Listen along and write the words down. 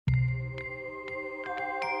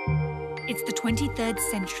It's the 23rd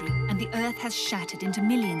century, and the Earth has shattered into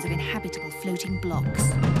millions of inhabitable floating blocks.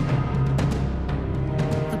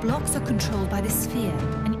 The blocks are controlled by the Sphere,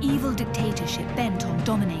 an evil dictatorship bent on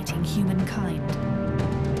dominating humankind.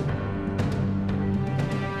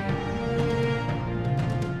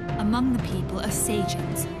 Among the people are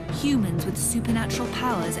Seijins, humans with supernatural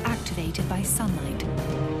powers activated by sunlight.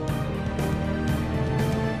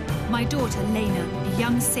 My daughter, Lena, a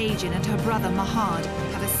young Seijin, and her brother, Mahad,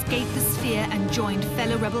 have escaped the Sphere and joined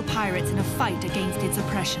fellow rebel pirates in a fight against its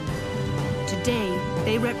oppression. Today,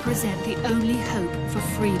 they represent the only hope for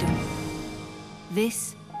freedom.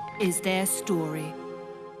 This is their story.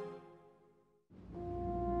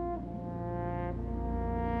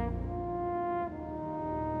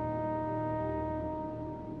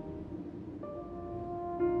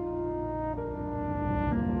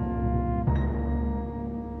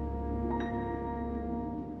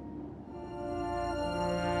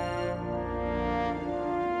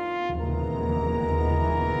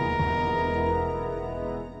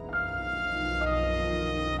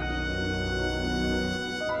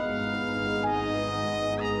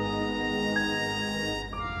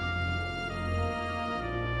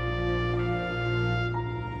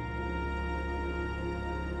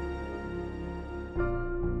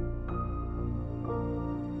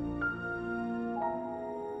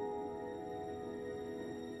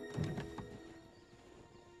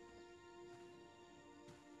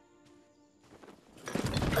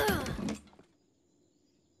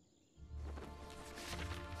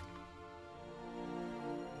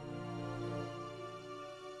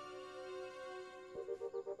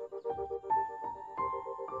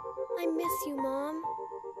 I miss you, Mom.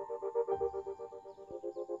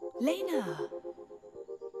 Lena!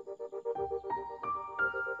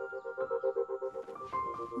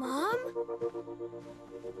 Mom?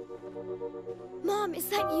 Mom, is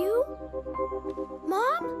that you?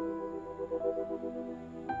 Mom?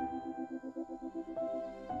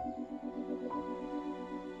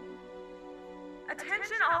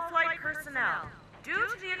 Attention all flight personnel. Due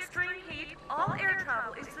to the extreme heat, all air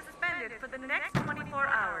travel is suspended for the next 24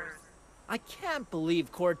 hours. I can't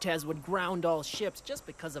believe Cortez would ground all ships just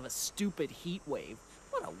because of a stupid heat wave.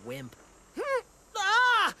 What a wimp.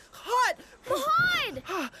 Ah! Hot!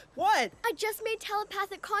 Mahad! What? I just made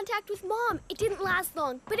telepathic contact with Mom. It didn't last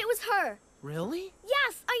long, but it was her. Really?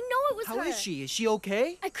 Yes, I know it was her. How is she? Is she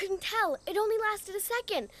okay? I couldn't tell. It only lasted a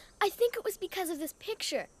second. I think it was because of this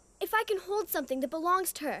picture. If I can hold something that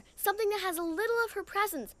belongs to her, something that has a little of her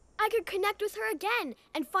presence, I could connect with her again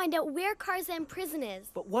and find out where Karzan prison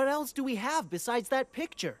is. But what else do we have besides that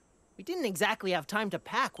picture? We didn't exactly have time to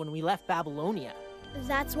pack when we left Babylonia.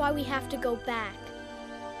 That's why we have to go back.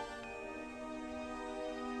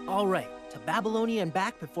 All right, to Babylonia and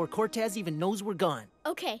back before Cortez even knows we're gone.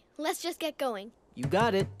 Okay, let's just get going. You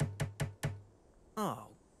got it. Oh,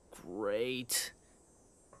 great.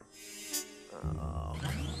 Oh,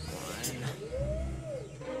 come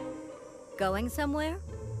Going somewhere?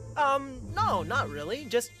 on. No, not really.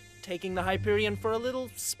 Just taking the Hyperion for a little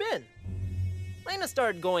spin. Lena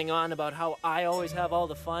started going on about how I always have all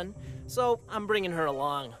the fun, so I'm bringing her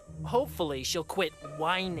along. Hopefully she'll quit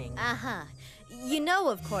whining. Uh-huh. You know,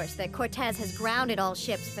 of course, that Cortez has grounded all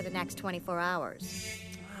ships for the next 24 hours.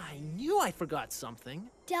 I knew I forgot something.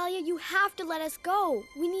 Dahlia, you have to let us go.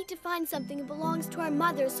 We need to find something that belongs to our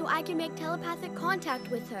mother so I can make telepathic contact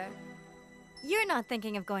with her. You're not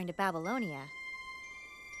thinking of going to Babylonia.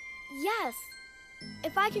 Yes.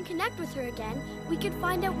 If I can connect with her again, we could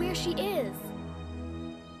find out where she is.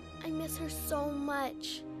 I miss her so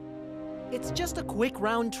much. It's just a quick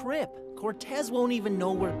round trip. Cortez won't even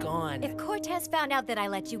know we're gone. If Cortez found out that I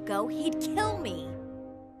let you go, he'd kill me.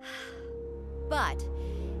 But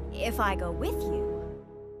if I go with you...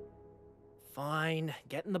 Fine.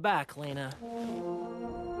 Get in the back, Lena.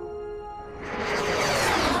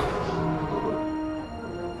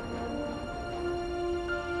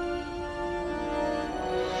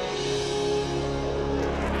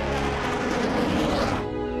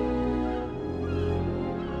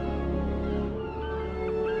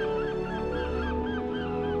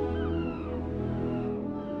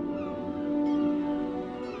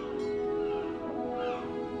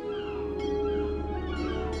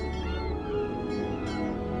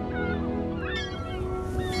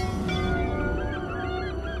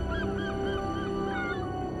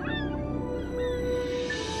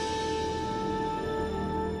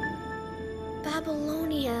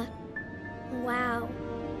 Babylonia. Wow.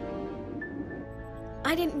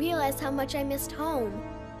 I didn't realize how much I missed home.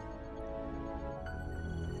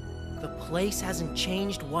 The place hasn't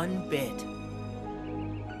changed one bit.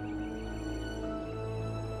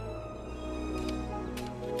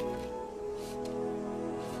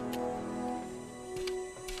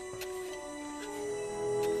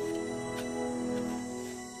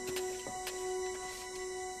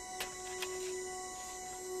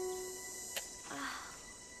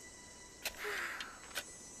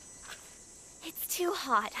 too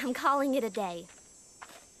hot. I'm calling it a day.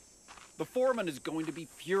 The foreman is going to be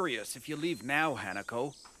furious if you leave now,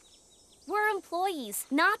 Hanako. We're employees,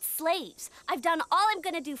 not slaves. I've done all I'm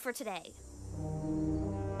gonna do for today.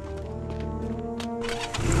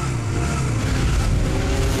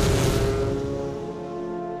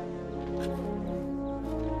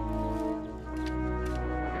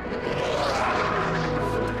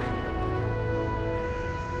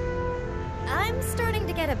 I'm starting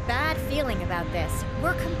to get a bad feeling about this.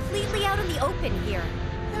 We're completely out in the open here.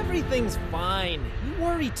 Everything's fine. You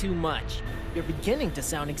worry too much. You're beginning to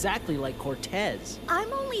sound exactly like Cortez.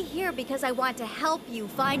 I'm only here because I want to help you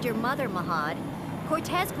find your mother, Mahad.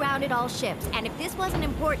 Cortez grounded all ships, and if this wasn't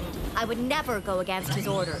important, I would never go against his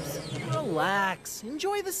orders. Relax.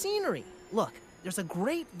 Enjoy the scenery. Look, there's a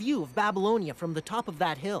great view of Babylonia from the top of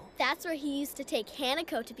that hill. That's where he used to take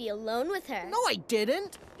Hanako to be alone with her. No, I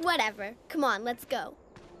didn't. Whatever. Come on, let's go.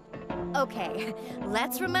 Okay,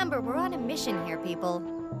 let's remember we're on a mission here, people.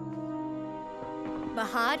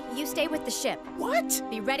 Mahad, you stay with the ship. What?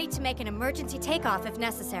 Be ready to make an emergency takeoff if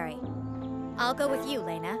necessary. I'll go with you,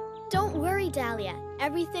 Lena. Don't worry, Dahlia.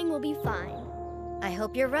 Everything will be fine. I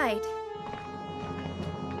hope you're right.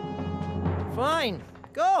 Fine.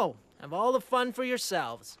 Go. Have all the fun for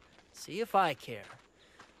yourselves. See if I care.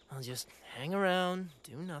 I'll just hang around,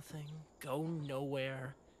 do nothing, go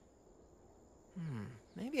nowhere.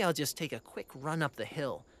 Maybe I'll just take a quick run up the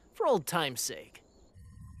hill, for old time's sake.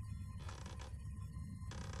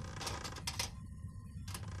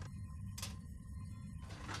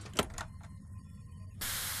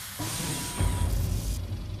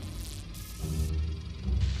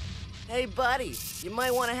 Hey, buddy, you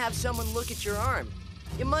might want to have someone look at your arm.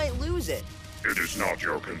 You might lose it. It is not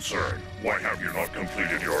your concern. Why have you not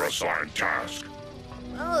completed your assigned task?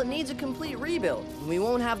 Well, it needs a complete rebuild. We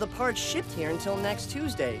won't have the parts shipped here until next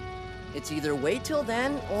Tuesday. It's either wait till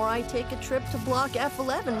then, or I take a trip to Block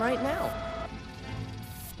F11 right now.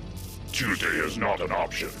 Tuesday is not an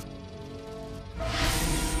option.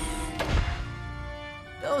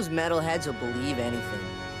 Those metalheads will believe anything.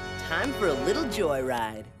 Time for a little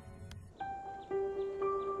joyride.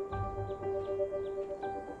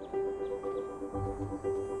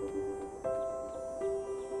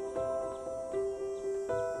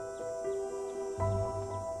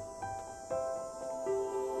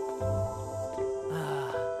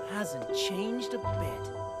 Hasn't changed a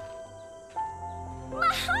bit.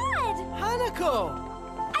 Mahad! Hanako!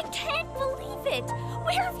 I can't believe it!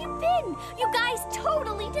 Where have you been? You guys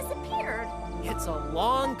totally disappeared. It's a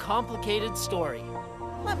long, complicated story.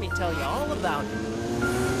 Let me tell you all about it.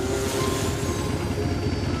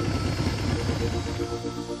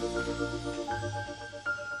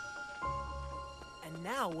 And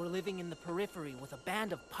now we're living in the periphery with a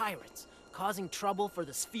band of pirates, causing trouble for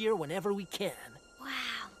the sphere whenever we can.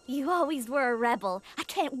 Wow, you always were a rebel. I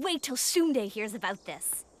can't wait till Sunday hears about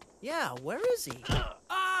this. Yeah, where is he?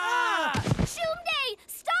 Ah! Sunday,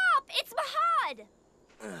 stop! It's Mahad!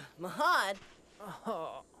 Mahad?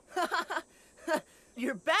 Oh.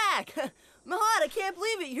 You're back! Mahad, I can't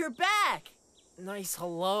believe it, you're back! Nice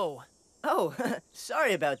hello. Oh,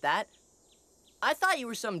 sorry about that. I thought you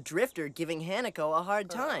were some drifter giving Hanako a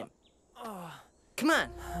hard time. Come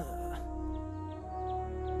on.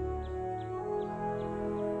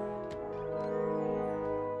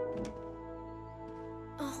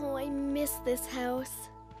 Oh, I miss this house.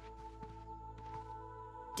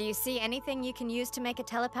 Do you see anything you can use to make a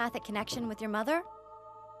telepathic connection with your mother?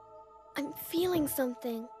 I'm feeling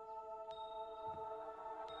something.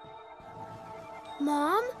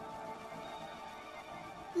 Mom?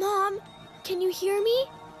 Mom, can you hear me?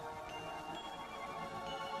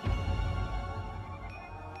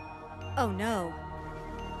 Oh no.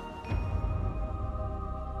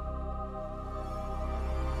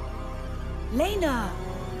 Lena!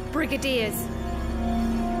 Brigadiers!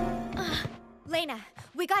 Lena,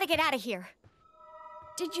 we gotta get out of here.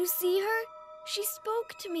 Did you see her? She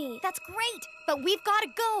spoke to me. That's great, but we've gotta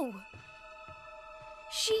go.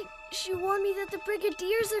 She warned me that the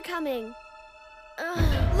Brigadiers are coming.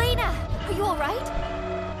 Lena, are you all right?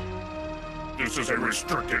 This is a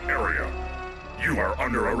restricted area. You are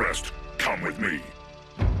under arrest. Come with me.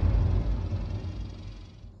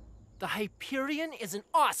 The Hyperion is an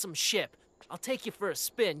awesome ship. I'll take you for a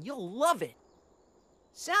spin. You'll love it.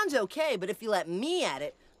 Sounds okay, but if you let me at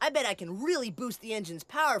it, I bet I can really boost the engine's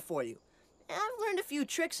power for you. And I've learned a few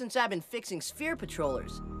tricks since I've been fixing sphere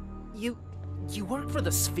patrollers. You work for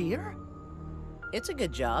the Sphere? It's a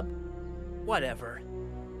good job. Whatever.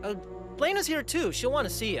 Lena's here too. She'll want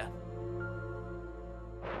to see you.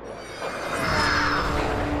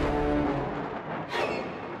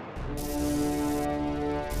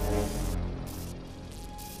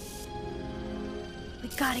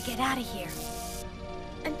 gotta get out of here.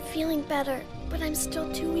 I'm feeling better, but I'm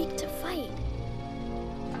still too weak to fight.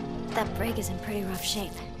 That brig is in pretty rough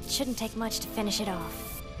shape. It shouldn't take much to finish it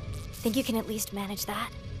off. Think you can at least manage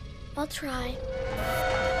that? I'll try.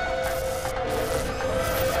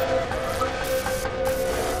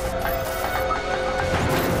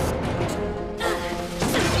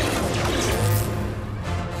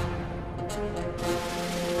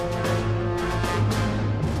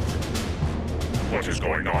 What is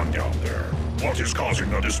going on down there? What is causing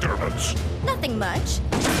the disturbance? Nothing much.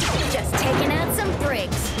 Just taking out some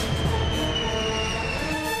brigs.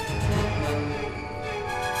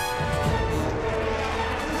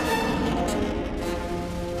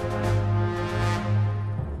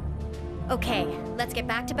 Okay, let's get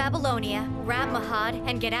back to Babylonia, grab Mahad,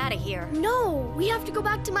 and get out of here. No, we have to go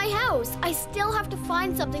back to my house. I still have to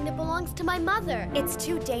find something that belongs to my mother. It's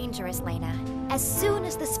too dangerous, Lena. As soon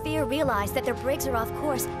as the Sphere realize that their brigs are off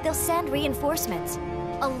course, they'll send reinforcements.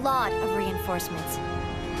 A lot of reinforcements.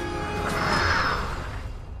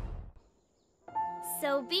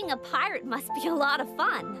 So being a pirate must be a lot of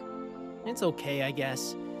fun. It's okay, I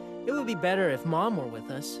guess. It would be better if Mom were with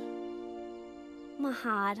us.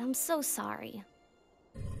 Mahad, I'm so sorry.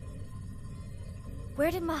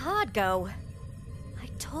 Where did Mahad go? I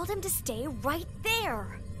told him to stay right there.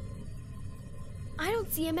 I don't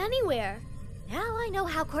see him anywhere. Now I know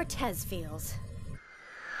how Cortez feels.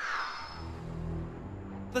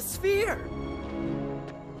 The sphere!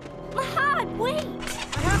 Mahad, wait!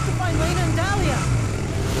 I have to find Lena and Dahlia!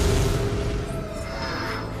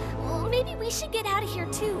 Well, maybe we should get out of here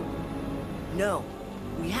too. No.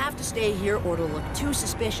 We have to stay here or it'll look too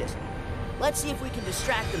suspicious. Let's see if we can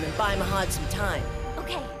distract them and buy Mahad some time.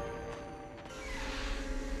 Okay.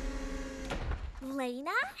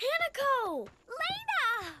 Lena? Hanako!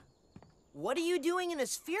 Lena! What are you doing in a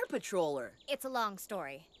sphere patroller? It's a long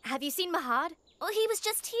story. Have you seen Mahad? Well, he was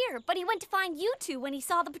just here, but he went to find you two when he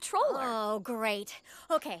saw the patroller. Oh, great.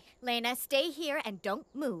 Okay, Lena, stay here and don't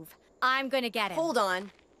move. I'm gonna get him. Hold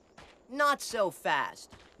on. Not so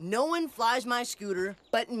fast. No one flies my scooter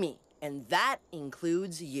but me, and that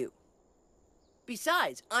includes you.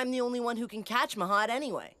 Besides, I'm the only one who can catch Mahad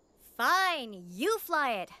anyway. Fine, you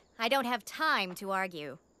fly it. I don't have time to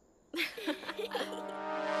argue. Hey,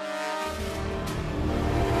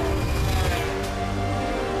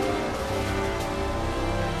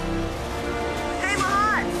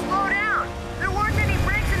 Mahad, slow down. There weren't any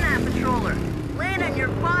brakes in that patroller. Lena and your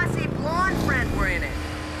bossy blonde friend were in it.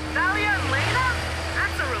 Dahlia and Lena?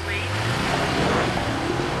 That's a relief.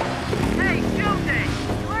 Hey, Jose,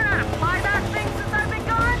 you learn how to fly that thing since I've been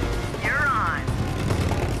gone? You're on.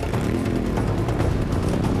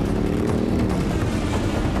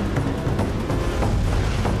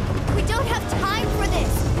 We don't have time for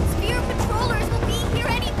this. Sphere patrollers will be here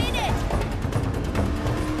any minute.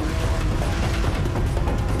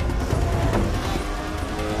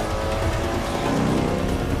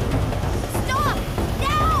 Stop!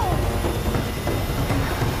 Now!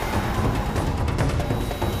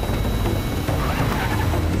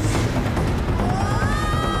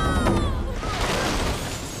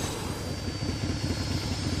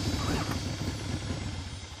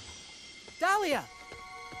 Dahlia!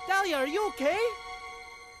 Dahlia, are you okay?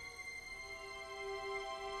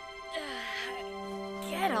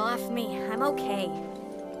 Get off me. I'm okay.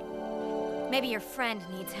 Maybe your friend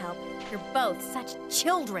needs help. You're both such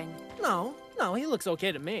children. No, he looks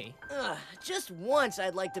okay to me. Just once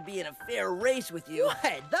I'd like to be in a fair race with you.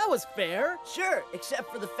 What? That was fair. Sure,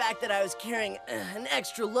 except for the fact that I was carrying an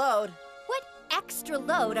extra load. What extra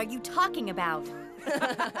load are you talking about?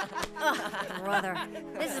 Ugh, brother.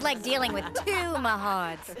 This is like dealing with two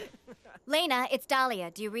Mahads. Lena, it's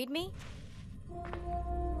Dahlia. Do you read me?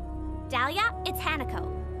 Dahlia, it's Hanako.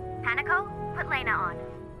 Hanako, put Lena on.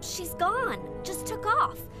 She's gone. Just took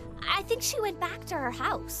off. I think she went back to her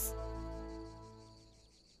house.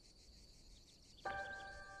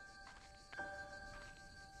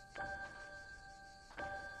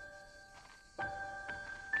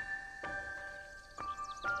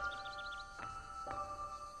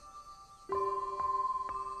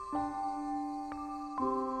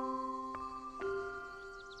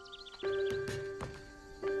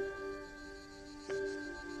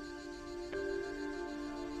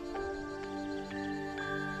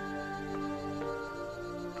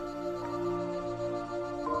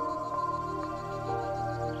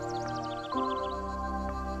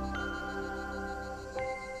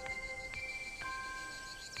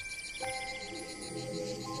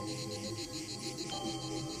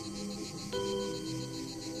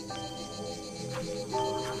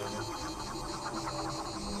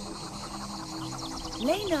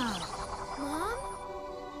 Lena! Mom?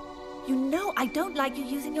 You know I don't like you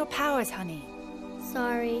using your powers, honey.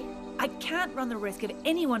 Sorry. I can't run the risk of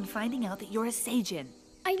anyone finding out that you're a Seijin.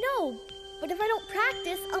 I know, but if I don't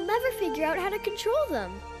practice, I'll never figure out how to control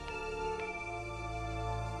them.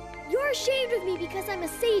 You're ashamed of me because I'm a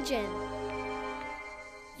Seijin.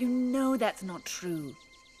 You know that's not true.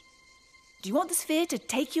 Do you want the sphere to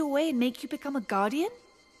take you away and make you become a guardian?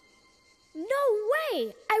 No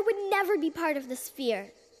way! I would never be part of the sphere.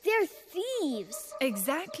 They're thieves.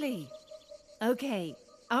 Exactly. Okay,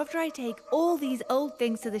 after I take all these old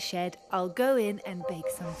things to the shed, I'll go in and bake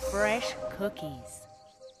some fresh cookies.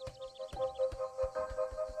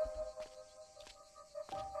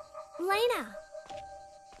 Lena!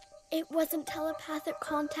 It wasn't telepathic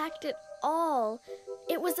contact at all.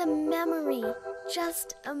 It was a memory.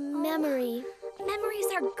 Just a memory. Memories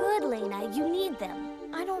are good, Lena. You need them.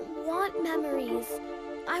 I don't want memories.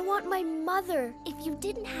 I want my mother. If you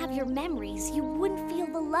didn't have your memories, you wouldn't feel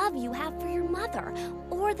the love you have for your mother,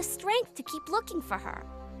 or the strength to keep looking for her.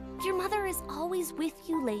 Your mother is always with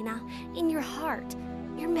you, Lena, in your heart.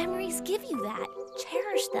 Your memories give you that.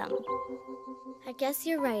 Cherish them. I guess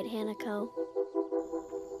you're right, Hanako.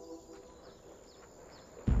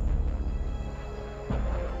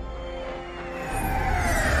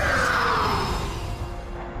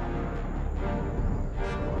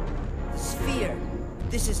 Sphere.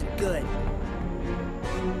 This isn't good.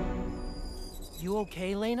 You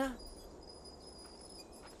okay, Lena?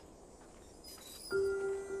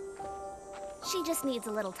 She just needs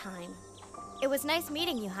a little time. It was nice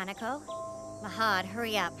meeting you, Hanako. Mahad,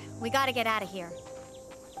 hurry up. We gotta get out of here.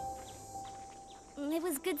 It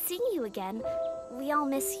was good seeing you again. We all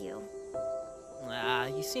miss you.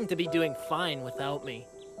 You seem to be doing fine without me.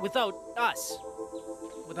 Without us.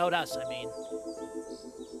 Without us, I mean.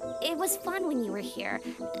 It was fun when you were here,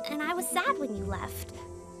 and I was sad when you left.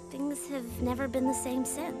 Things have never been the same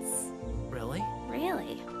since. Really?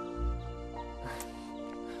 Really?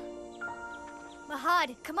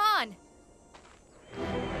 Mahad, come on!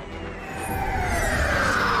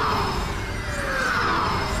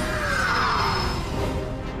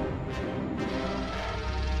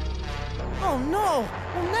 Oh no!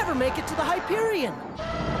 We'll never make it to the Hyperion!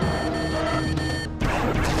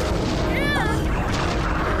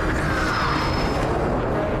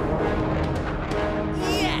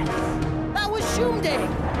 Yes! That was Shumde!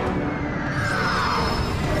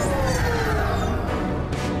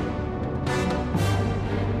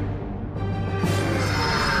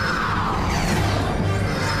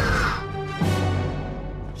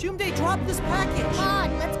 Shumde dropped this package! Come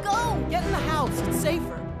on, let's go! Get in the house, it's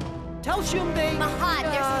safer. Tell Shumde... Mahad,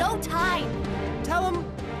 there's no time! Tell him...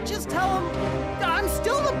 Just tell him... I'm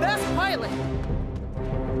still the best pilot!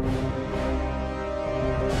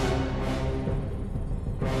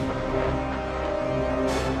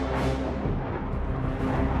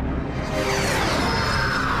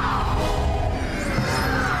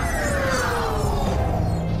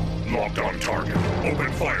 Locked on target.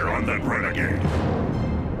 Open fire on that renegade.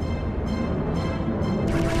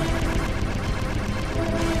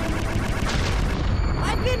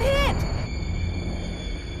 I've been hit!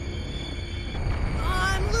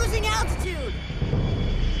 I'm losing altitude!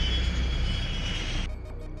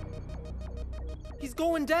 He's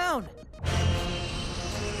going down!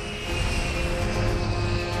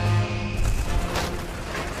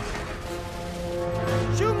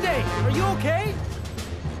 Shumde, are you okay?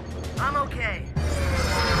 I'm okay.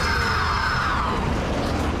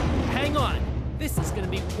 Hang on. This is gonna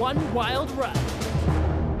be one wild ride.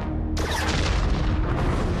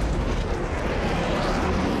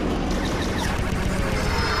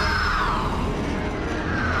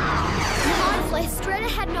 Come on, fly straight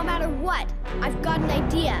ahead no matter what. I've got an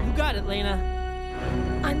idea. You got it, Lena.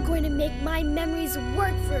 I'm going to make my memories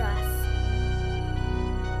work for us.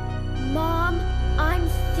 Mom, I'm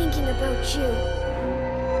thinking about you.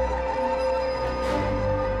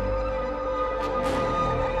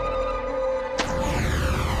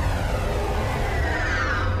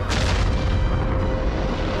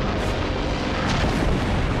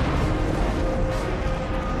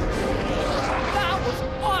 That was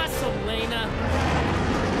awesome, Lena!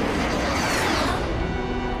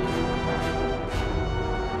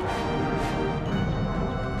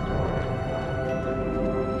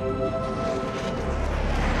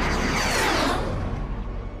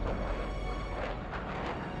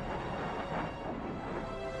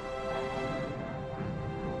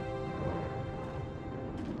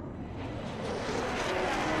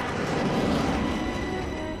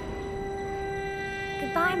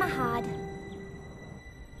 Goodbye, Mahad.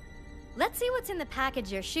 Let's see what's in the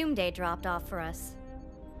package your Shumde dropped off for us.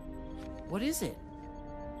 What is it?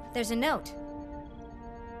 There's a note.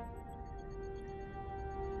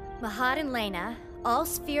 Mahad and Lena, all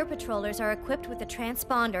sphere patrollers are equipped with a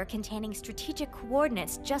transponder containing strategic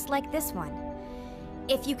coordinates just like this one.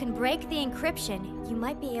 If you can break the encryption, you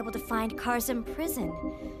might be able to find Karzim prison.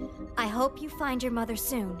 I hope you find your mother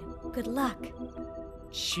soon. Good luck.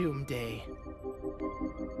 Shum Day.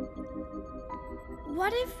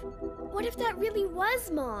 What if that really was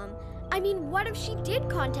Mom? I mean, what if she did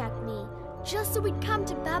contact me? Just so we'd come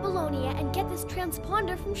to Babylonia and get this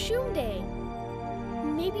transponder from Shumday.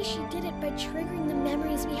 Maybe she did it by triggering the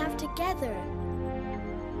memories we have together.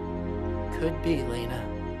 Could be, Lena.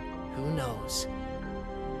 Who knows?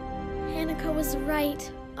 Hanako was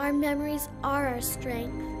right. Our memories are our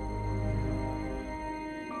strength.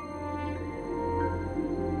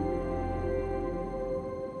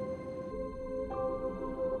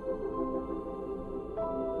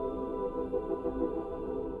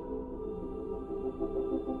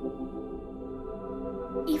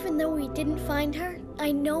 Even though we didn't find her,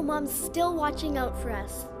 I know Mom's still watching out for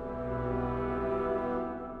us.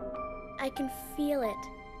 I can feel it.